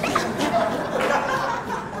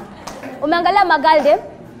 Umeangalia magalde.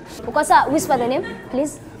 Ukosa whisper the name,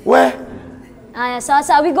 please. Where?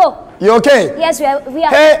 So we go. You okay? Yes, we are.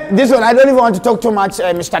 Hey, this one, I don't even want to talk too much,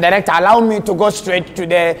 Mr. Director. Allow me to go straight to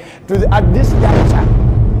the at this juncture.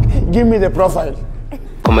 Give me the profile.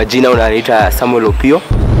 Kwa majina unaniita Samuel Opio,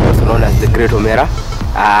 also known as the Great Omera.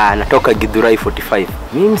 Natoka Githurai 45.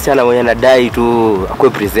 Mimi msichana mwenye nadai tu akue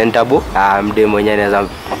presentable, mde mwenye anaweza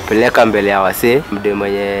peleka mbele ya wasee, mde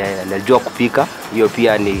mwenye anajua kupika, hiyo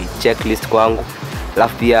pia ni checklist kwangu.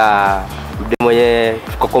 Alafu pia mde mwenye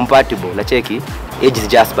tuko compatible, na cheki age is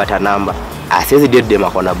just but a number. Siwezi date dem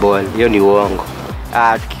akona ball, hiyo ni uongo.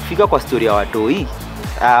 Tukifika kwa story ya watoi,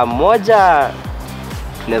 moja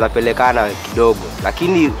tunaweza pelekana kidogo,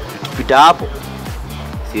 lakini tukipita hapo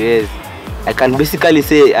siwezi. I can basically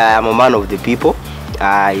say I'm a man of the people.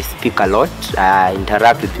 I speak a lot, I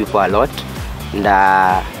interact with people a lot, and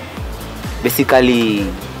basically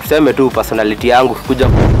tuseme tu personality yangu kuja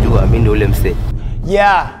kujua mimi ndio ule msee.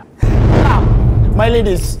 Yeah. My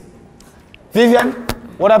ladies, Vivian,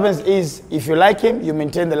 what happens is if you like him, you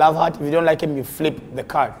maintain the love heart. If you don't like him, you flip the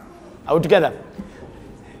card. Are we together?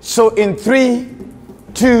 So in 3,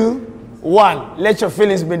 2, 1, let your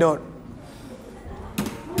feelings be known.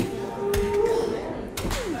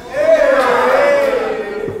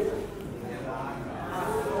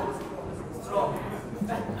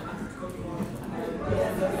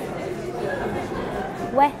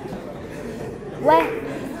 Where?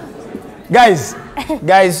 Guys,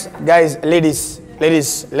 ladies,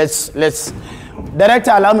 let's.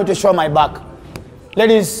 Director, allow me to show my back.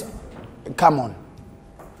 Ladies, come on,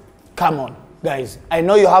 guys. I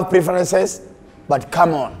know you have preferences, but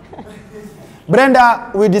come on.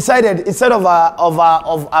 Brenda, we decided instead of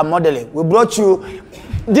a modeling, we brought you.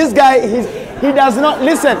 This guy, he does not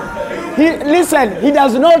listen. He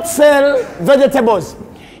does not sell vegetables.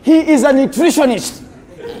 He is a nutritionist.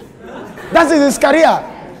 That is his career.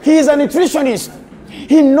 He is a nutritionist.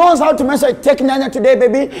 He knows how to measure. Take nyanya today,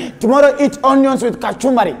 baby. Tomorrow eat onions with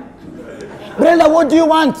kachumbari. Brenda, what do you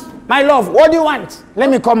want? My love, what do you want? Let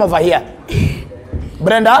me come over here.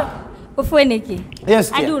 Brenda? Ufweneke.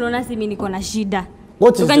 Yes, I dear. do not see me niko na shida.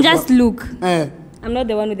 What is you can the just look. Eh. I'm not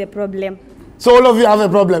the one with the problem. So all of you have a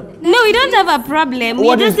problem? No, we don't have a problem.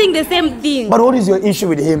 We're just saying the same thing. But what is your issue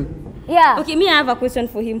with him? Yeah. Okay, me, I have a question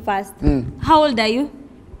for him first. How old are you?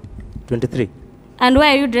 23. And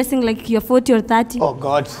why are you dressing like you're 40 or 30? Oh,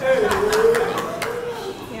 God.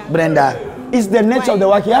 Brenda, it's the nature of the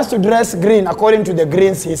work. He has to dress green according to the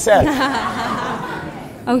greens he sells.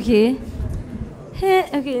 Okay.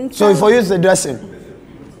 Okay. So for you, it's the dressing?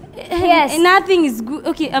 Yes. Nothing is good.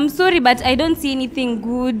 Okay, I'm sorry, but I don't see anything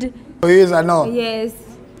good. For you, it's a no? Yes.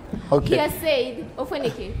 Okay. He has said,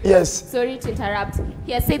 Ofonike. Yes. Sorry to interrupt.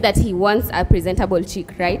 He has said that he wants a presentable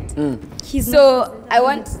chick, right? So I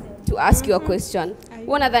want to ask you a question.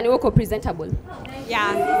 One other wako presentable?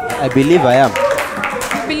 Yeah. I believe I am.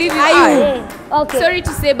 I believe you Are are. you? Okay. Sorry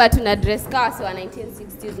to say, but una dress car so a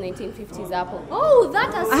 1960s, 1950s apple. Oh,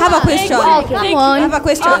 that has I have a question. Okay. Come on. I have a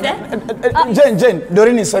question. Jane,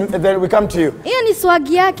 Doreen is, then we come to you. Hiyo ni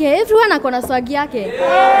swagi yake. Everyone akona swagi yake.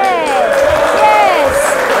 Yes.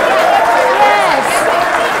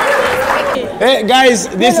 Hey guys,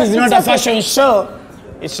 this No, is it's not a okay. fashion show.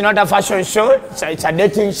 It's not a fashion show. It's a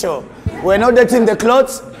dating show. We're not dating the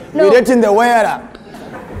clothes. No. We're dating the wearer.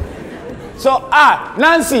 So,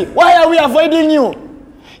 Nancy, why are we avoiding you?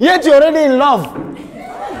 Yet you're already in love.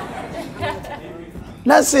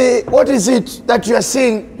 Nancy, what is it that you are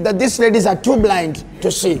seeing that these ladies are too blind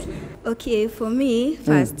to see? Okay, for me,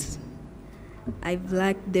 first, I've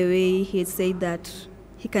liked the way he said that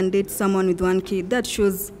he can date someone with one kid. That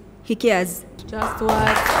shows he cares. Just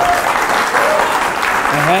what?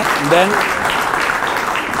 Then?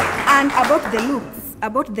 And about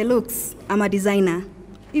the looks, I'm a designer.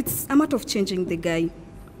 It's a matter of changing the guy.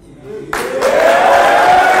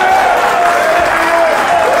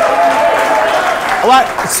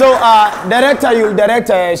 What? So, director, you'll direct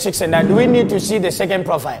Shiksen. Do we need to see the second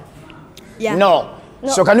profile? Yeah. No.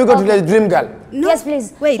 So can you go to the dream girl? No. Yes,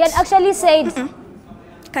 please. Wait. He had actually said.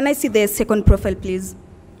 Can I see the second profile, please?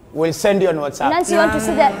 We'll send you on WhatsApp. Nancy, you want to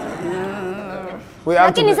see that? We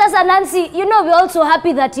have to Lakini sasa Nancy, you know we're also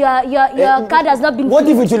happy that your card has not been What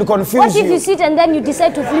if flipped. it will confuse What if you? you sit and then you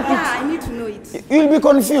decide to flip it? I need to know it. You'll be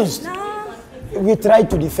confused. We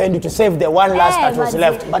tried to defend you to save the one last that was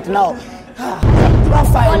left, but now,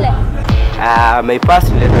 profile. My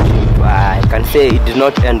past relationship, I can say it did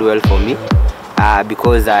not end well for me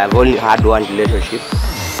because I've only had one relationship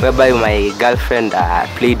whereby my girlfriend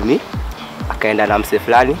played me, akaenda na mse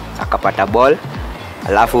fulani, akapata ball,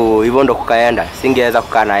 alafu hivyo ndo kukaenda, singeweza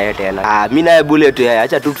kukaa na yeye tena. Mimi naye bullet yeye,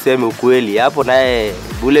 acha tu tuseme ukweli, hapo naye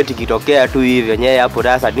bullet ikitokea tu hivyo nyewe hapo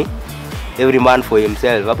sasa ni every man for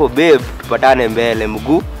himself. Hapo babe, tupatane mbele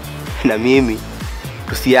mguu na mimi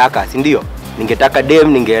tusiaka, si ndio? Ningetaka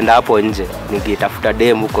dem ningeenda hapo nje, ningetafuta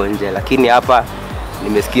dem huko nje, lakini hapa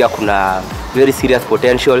nimesikia kuna very serious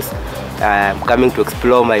potentials. I'm coming to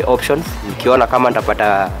explore my options. Nikiona kama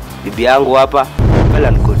nitapata bibi yangu hapa, well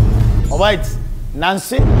and good. All right,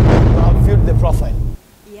 Nancy, you have viewed the profile.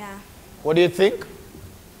 Yeah. What do you think?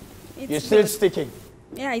 It's You're still good. sticking.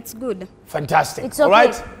 Yeah, it's good. Fantastic. It's All okay.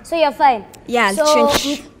 right? So you're fine. Yeah, I'll So,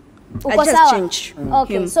 change. uko I'll just sawa? change.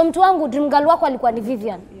 Okay. Him. So mtu wangu dream girl wako alikuwa ni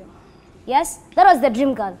Vivian. Yes? That was the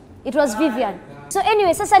dream girl. It was Vivian. So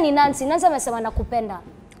anyway, sasa ni Nancy. Nancy amesema nakupenda.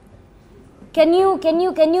 Can you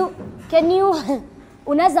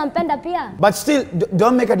unaweza mpenda pia? But still,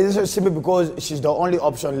 don't make a decision simply because she's the only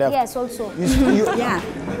option left. Yes, also. Yeah.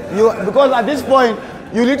 Because at this point,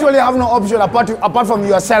 you literally have no option apart from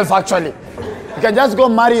yourself, actually. You can just go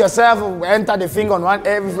marry yourself, enter the finger on one,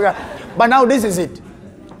 every finger. But now this is it.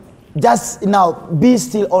 Just now, be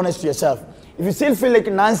still honest to yourself. If you still feel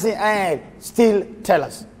like Nancy, still tell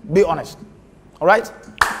us. Be honest. All right?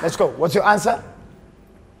 Let's go. What's your answer?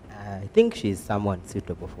 I think she's someone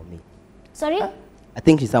suitable for me. Sorry? I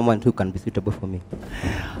think she's someone who can be suitable for me.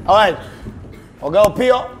 All right. Oga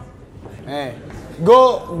Opio,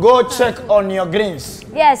 go check on your greens.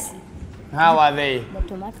 Yes. How are they? The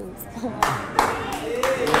tomatoes.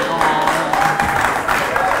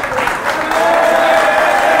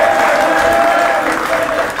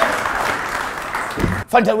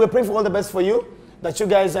 Fanta, we're praying for all the best for you. That you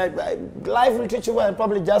guys, life will treat you well.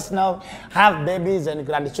 Probably just now have babies and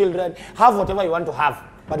grandchildren. Have whatever you want to have.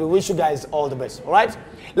 But we wish you guys all the best. All right?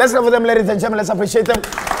 Let's go for them, ladies and gentlemen. Let's appreciate them.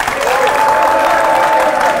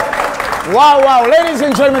 Wow, wow. Ladies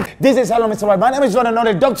and gentlemen, this is Hello Mr. Right. My name is one and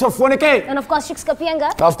only Dr. Fonike. And of course, Shix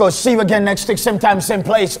Kapienga. Of course, see you again next week, same time, same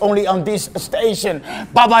place, only on this station.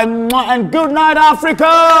 Bye-bye and good night, Africa.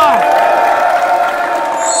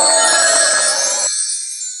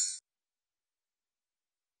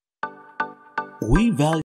 We value